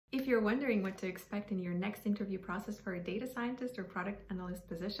If you're wondering what to expect in your next interview process for a data scientist or product analyst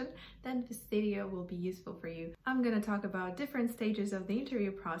position, then this video will be useful for you. I'm going to talk about different stages of the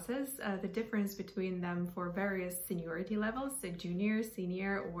interview process, the difference between them for various seniority levels, so junior,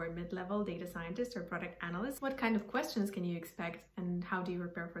 senior, or mid-level data scientist or product analyst. What kind of questions can you expect and how do you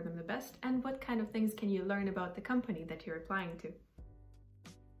prepare for them the best? And what kind of things can you learn about the company that you're applying to?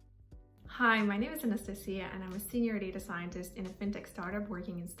 Hi, my name is Anastasia and I'm a senior data scientist in a fintech startup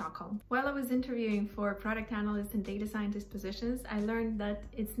working in Stockholm. While I was interviewing for product analyst and data scientist positions, I learned that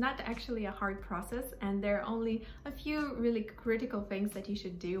it's not actually a hard process and there are only a few really critical things that you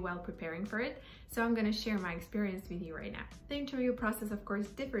should do while preparing for it. So I'm going to share my experience with you right now. The interview process, of course,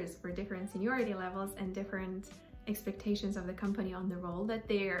 differs for different seniority levels and different expectations of the company on the role that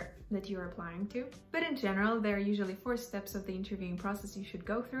you're applying to. But in general, there are usually 4 steps of the interviewing process you should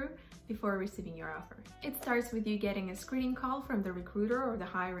go through before receiving your offer. It starts with you getting a screening call from the recruiter or the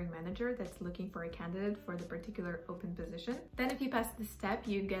hiring manager that's looking for a candidate for the particular open position. Then if you pass this step,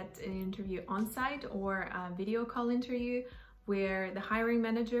 you get an interview on-site or a video call interview where the hiring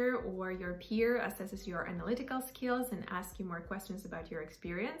manager or your peer assesses your analytical skills and asks you more questions about your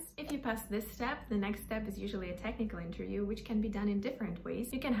experience. If you pass this step, the next step is usually a technical interview, which can be done in different ways.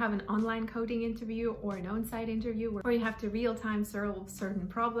 You can have an online coding interview or an on-site interview where you have to real-time solve certain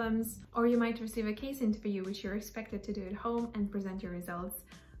problems, or you might receive a case interview which you're expected to do at home and present your results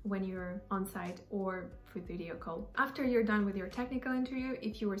when you're on site or through video call. After you're done with your technical interview,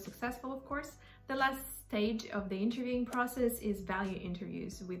 if you were successful, of course, the last stage of the interviewing process is value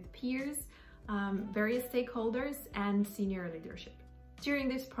interviews with peers, various stakeholders, and senior leadership. During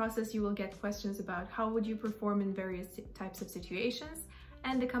this process, you will get questions about how would you perform in various types of situations,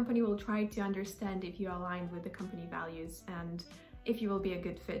 and the company will try to understand if you align with the company values and if you will be a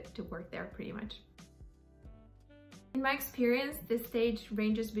good fit to work there pretty much. In my experience, this stage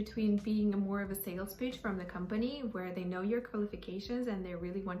ranges between being more of a sales pitch from the company where they know your qualifications and they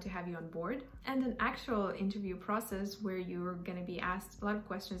really want to have you on board, and an actual interview process where you're going to be asked a lot of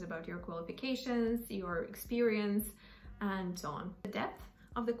questions about your qualifications, your experience, and so on. The depth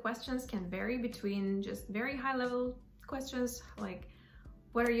of the questions can vary between just very high-level questions like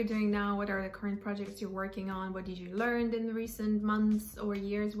what are you doing now? What are the current projects you're working on? What did you learn in the recent months or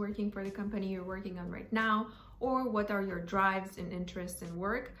years working for the company you're working on right now? Or what are your drives and interests in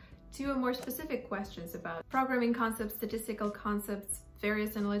work, to a more specific questions about programming concepts, statistical concepts,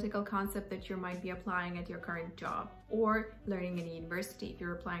 various analytical concepts that you might be applying at your current job, or learning in a university if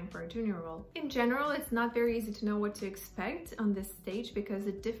you're applying for a junior role. In general, it's not very easy to know what to expect on this stage because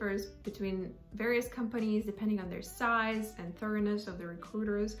it differs between various companies depending on their size and thoroughness of the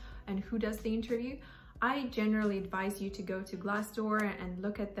recruiters and who does the interview. I generally advise you to go to Glassdoor and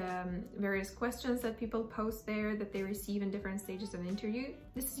look at the various questions that people post there that they receive in different stages of the interview.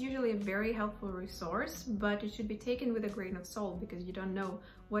 This is usually a very helpful resource, but it should be taken with a grain of salt because you don't know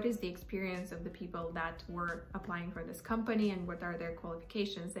what is the experience of the people that were applying for this company and what are their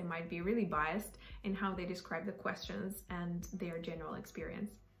qualifications. They might be really biased in how they describe the questions and their general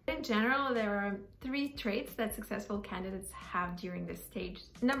experience. In general, there are 3 traits that successful candidates have during this stage.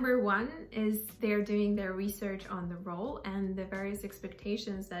 Number 1 is they're doing their research on the role and the various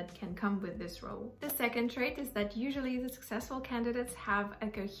expectations that can come with this role. The second trait is that usually the successful candidates have a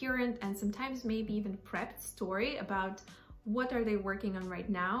coherent and sometimes maybe even prepped story about what are they working on right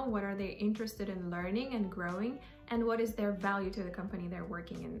now, what are they interested in learning and growing, and what is their value to the company they're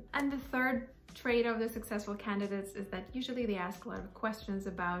working in. And the third trait of the successful candidates is that usually they ask a lot of questions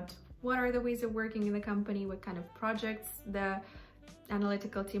about what are the ways of working in the company, what kind of projects the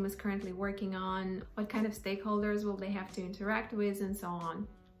analytical team is currently working on, what kind of stakeholders will they have to interact with, and so on.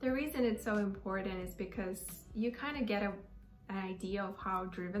 The reason it's so important is because you kind of get an idea of how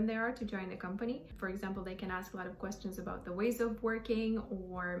driven they are to join the company. For example, they can ask a lot of questions about the ways of working,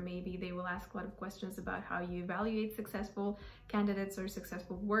 or maybe they will ask a lot of questions about how you evaluate successful candidates or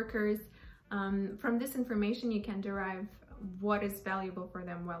successful workers. From this information, you can derive what is valuable for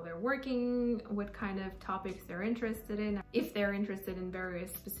them while they're working, what kind of topics they're interested in, if they're interested in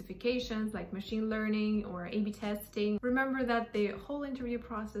various specifications like machine learning or A/B testing. Remember that the whole interview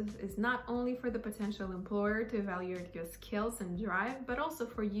process is not only for the potential employer to evaluate your skills and drive, but also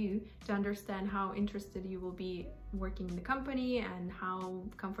for you to understand how interested you will be working in the company and how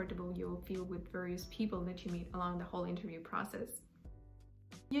comfortable you will feel with various people that you meet along the whole interview process.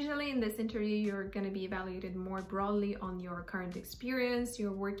 Usually in this interview, you're going to be evaluated more broadly on your current experience,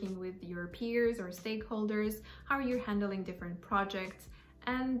 you're working with your peers or stakeholders, how you're handling different projects,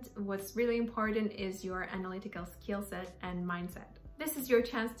 and what's really important is your analytical skill set and mindset. This is your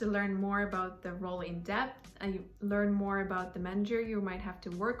chance to learn more about the role in depth, and you learn more about the manager you might have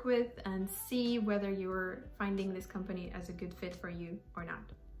to work with, and see whether you're finding this company as a good fit for you or not.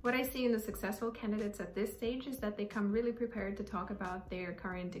 What I see in the successful candidates at this stage is that they come really prepared to talk about their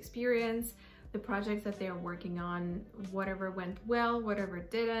current experience, the projects that they're working on, whatever went well, whatever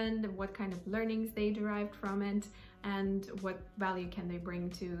didn't, what kind of learnings they derived from it, and what value can they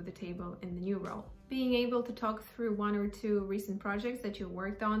bring to the table in the new role. Being able to talk through one or two recent projects that you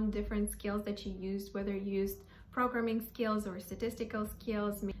worked on, different skills that you used, whether you used programming skills or statistical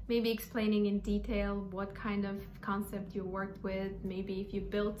skills, maybe explaining in detail what kind of concept you worked with, maybe if you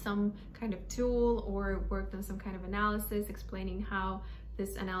built some kind of tool or worked on some kind of analysis, explaining how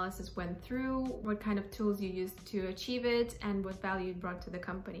this analysis went through, what kind of tools you used to achieve it, and what value it brought to the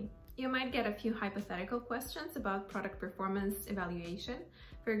company. You might get a few hypothetical questions about product performance evaluation.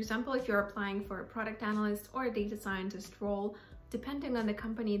 For example, if you're applying for a product analyst or a data scientist role, depending on the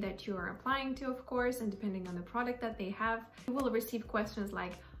company that you are applying to, of course, and depending on the product that they have, you will receive questions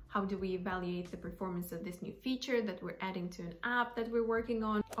like, how do we evaluate the performance of this new feature that we're adding to an app that we're working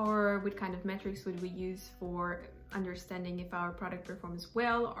on? Or what kind of metrics would we use for understanding if our product performs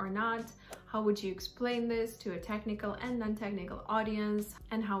well or not? How would you explain this to a technical and non-technical audience?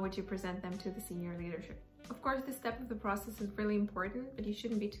 And how would you present them to the senior leadership? Of course, this step of the process is really important, but you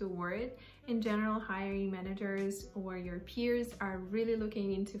shouldn't be too worried. In general, hiring managers or your peers are really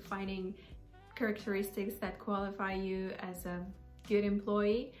looking into finding characteristics that qualify you as a good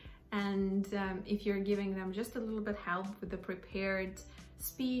employee. And if you're giving them just a little bit help with the prepared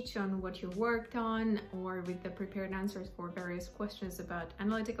speech on what you worked on, or with the prepared answers for various questions about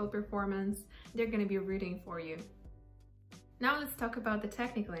analytical performance, they're going to be rooting for you. Now let's talk about the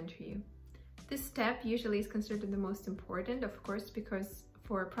technical interview. This step usually is considered the most important, of course, because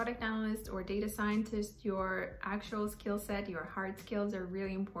for a product analyst or data scientist, your actual skill set, your hard skills are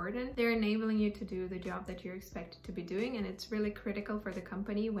really important. They're enabling you to do the job that you're expected to be doing, and it's really critical for the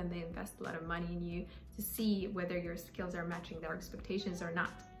company when they invest a lot of money in you to see whether your skills are matching their expectations or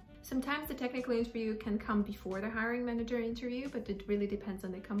not. Sometimes the technical interview can come before the hiring manager interview, but it really depends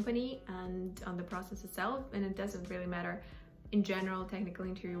on the company and on the process itself, and it doesn't really matter. In general, technical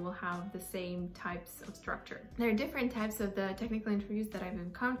interview will have the same types of structure. There are different types of the technical interviews that I've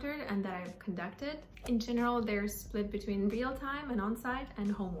encountered and that I've conducted. In general, they're split between real-time and on-site and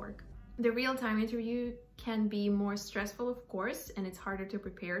homework. The real-time interview can be more stressful, of course, and it's harder to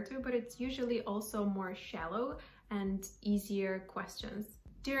prepare to, but it's usually also more shallow and easier questions.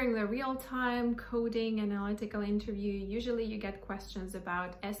 During the real-time coding analytical interview, usually you get questions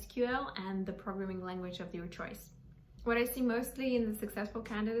about SQL and the programming language of your choice. What I see mostly in the successful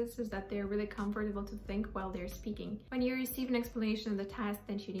candidates is that they're really comfortable to think while they're speaking. When you receive an explanation of the task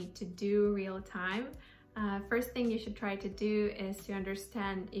that you need to do real time, first thing you should try to do is to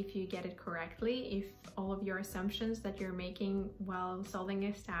understand if you get it correctly, if all of your assumptions that you're making while solving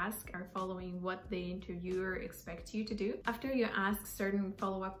a task are following what the interviewer expects you to do. After you ask certain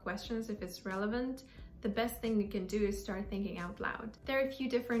follow-up questions, if it's relevant, the best thing you can do is start thinking out loud. There are a few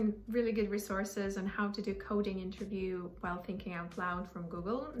different really good resources on how to do coding interview while thinking out loud from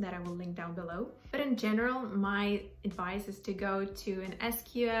Google that I will link down below. But in general, my advice is to go to an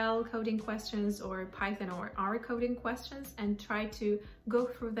SQL coding questions or Python or R coding questions and try to go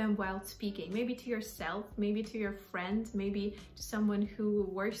through them while speaking. Maybe to yourself, maybe to your friend, maybe to someone who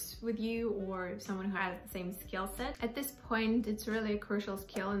works with you or someone who has the same skill set. At this point, it's really a crucial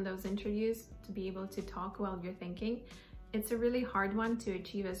skill in those interviews to be able to talk while you're thinking. It's a really hard one to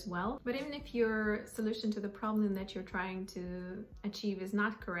achieve as well. But even if your solution to the problem that you're trying to achieve is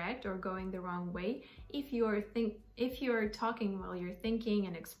not correct or going the wrong way, if you're talking while you're thinking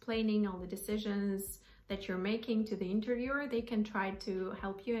and explaining all the decisions that you're making to the interviewer, they can try to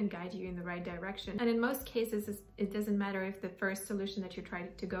help you and guide you in the right direction. And in most cases, it doesn't matter if the first solution that you're trying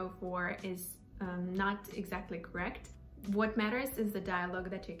to go for is not exactly correct. What matters is the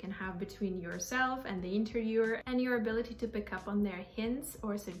dialogue that you can have between yourself and the interviewer, and your ability to pick up on their hints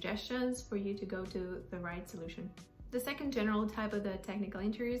or suggestions for you to go to the right solution. The second general type of the technical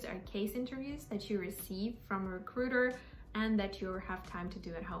interviews are case interviews that you receive from a recruiter and that you have time to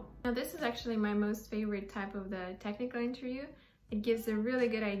do at home. Now, this is actually my most favorite type of the technical interview. It gives a really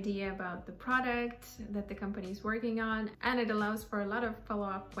good idea about the product that the company is working on, and it allows for a lot of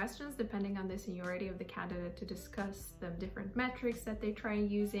follow-up questions depending on the seniority of the candidate to discuss the different metrics that they try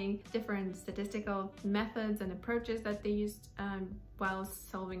using, different statistical methods and approaches that they used while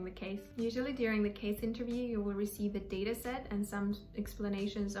solving the case. Usually during the case interview, you will receive a data set and some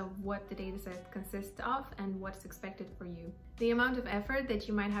explanations of what the data set consists of and what's expected for you. The amount of effort that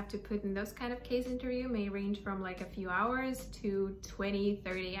you might have to put in those kind of case interview may range from like a few hours to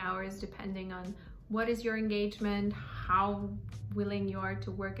 20-30 hours, depending on what is your engagement, how willing you are to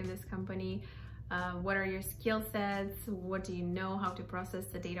work in this company, what are your skill sets, what do you know how to process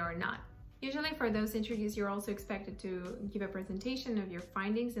the data or not. Usually for those interviews, you're also expected to give a presentation of your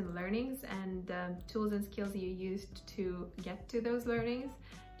findings and learnings and tools and skills you used to get to those learnings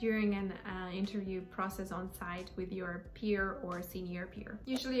during an interview process on site with your peer or senior peer.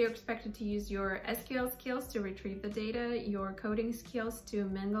 Usually you're expected to use your SQL skills to retrieve the data, your coding skills to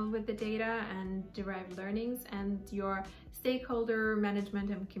mingle with the data and derive learnings, and your stakeholder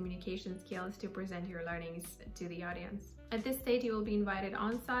management and communication skills to present your learnings to the audience. At this stage, you will be invited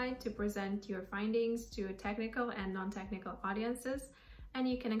on site to present your findings to technical and non-technical audiences, and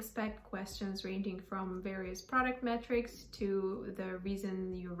you can expect questions ranging from various product metrics to the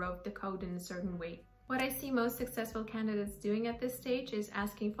reason you wrote the code in a certain way. What I see most successful candidates doing at this stage is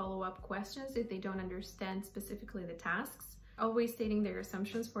asking follow-up questions if they don't understand specifically the tasks, always stating their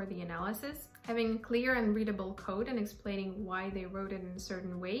assumptions for the analysis, having clear and readable code and explaining why they wrote it in a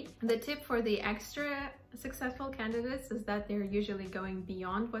certain way. The tip for the extra successful candidates is that they're usually going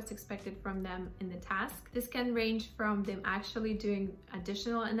beyond what's expected from them in the task. This can range from them actually doing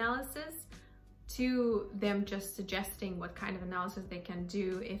additional analysis to them just suggesting what kind of analysis they can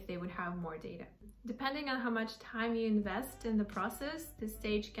do if they would have more data. Depending on how much time you invest in the process, this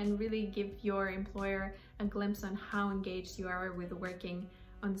stage can really give your employer a glimpse on how engaged you are with working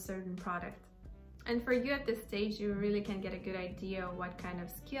on a certain product. And for you at this stage, you really can get a good idea of what kind of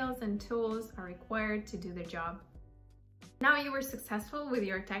skills and tools are required to do the job. Now you were successful with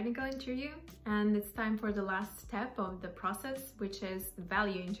your technical interview, and it's time for the last step of the process, which is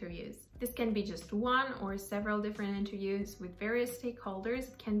value interviews. This can be just one or several different interviews with various stakeholders.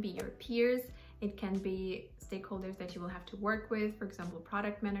 It can be your peers, it can be stakeholders that you will have to work with, for example,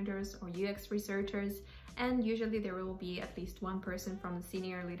 product managers or UX researchers, and usually there will be at least one person from the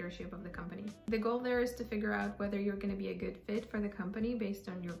senior leadership of the company. The goal there is to figure out whether you're going to be a good fit for the company based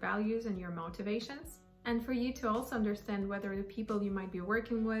on your values and your motivations, and for you to also understand whether the people you might be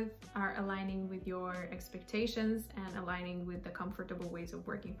working with are aligning with your expectations and aligning with the comfortable ways of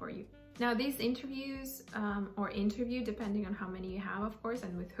working for you. Now, these interviews or interview, depending on how many you have, of course,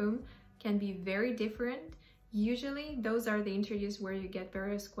 and with whom, can be very different. Usually those are the interviews where you get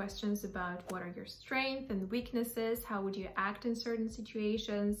various questions about what are your strengths and weaknesses, how would you act in certain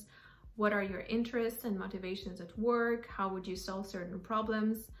situations, what are your interests and motivations at work, how would you solve certain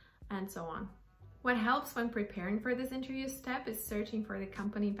problems, and so on. What helps when preparing for this interview step is searching for the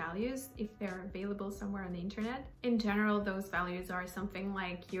company values if they're available somewhere on the internet. In general, those values are something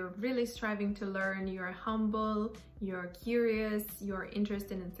like you're really striving to learn, you're humble, you're curious, you're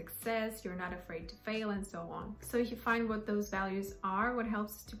interested in success, you're not afraid to fail, and so on. So if you find what those values are, what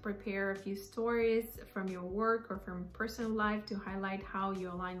helps to prepare a few stories from your work or from personal life to highlight how you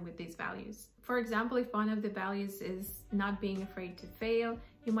align with these values. For example, if one of the values is not being afraid to fail,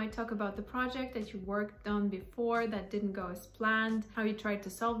 you might talk about the project that you worked on before that didn't go as planned, how you tried to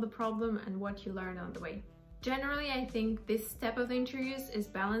solve the problem, and what you learned on the way. Generally, I think this step of the interviews is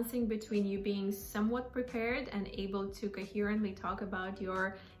balancing between you being somewhat prepared and able to coherently talk about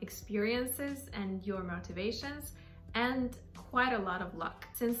your experiences and your motivations, and quite a lot of luck.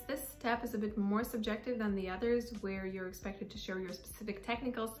 Since this step is a bit more subjective than the others, where you're expected to show your specific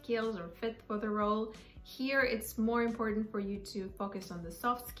technical skills or fit for the role, here it's more important for you to focus on the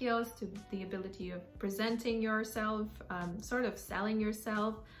soft skills, to the ability of presenting yourself, sort of selling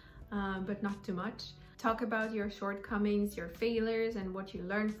yourself, but not too much. Talk about your shortcomings, your failures, and what you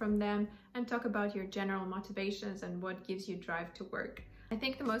learned from them, and talk about your general motivations and what gives you drive to work. I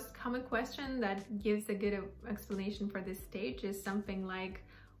think the most common question that gives a good explanation for this stage is something like,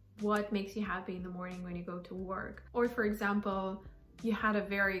 what makes you happy in the morning when you go to work? Or for example, you had a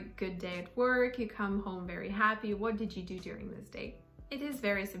very good day at work, you come home very happy, what did you do during this day? It is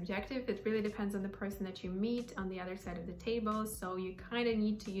very subjective. It really depends on the person that you meet on the other side of the table, so you kind of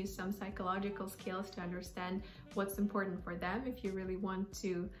need to use some psychological skills to understand what's important for them if you really want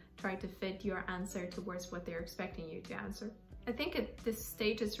to try to fit your answer towards what they're expecting you to answer. I think at this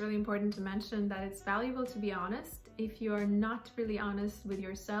stage it's really important to mention that it's valuable to be honest. If you're not really honest with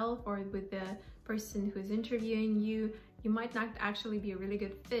yourself or with the person who's interviewing you, you might not actually be a really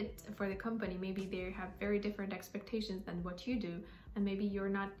good fit for the company. Maybe they have very different expectations than what you do, and maybe you're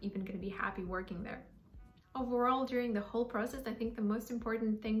not even going to be happy working there. Overall, during the whole process, I think the most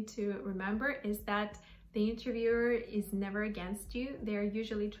important thing to remember is that The interviewer is never against you. They're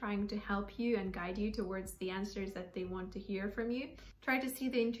usually trying to help you and guide you towards the answers that they want to hear from you. Try to see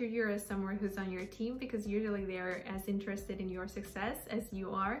the interviewer as someone who's on your team, because usually they're as interested in your success as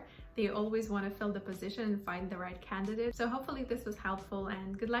you are. They always want to fill the position and find the right candidate. So hopefully this was helpful,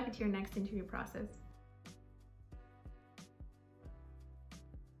 and good luck at your next interview process.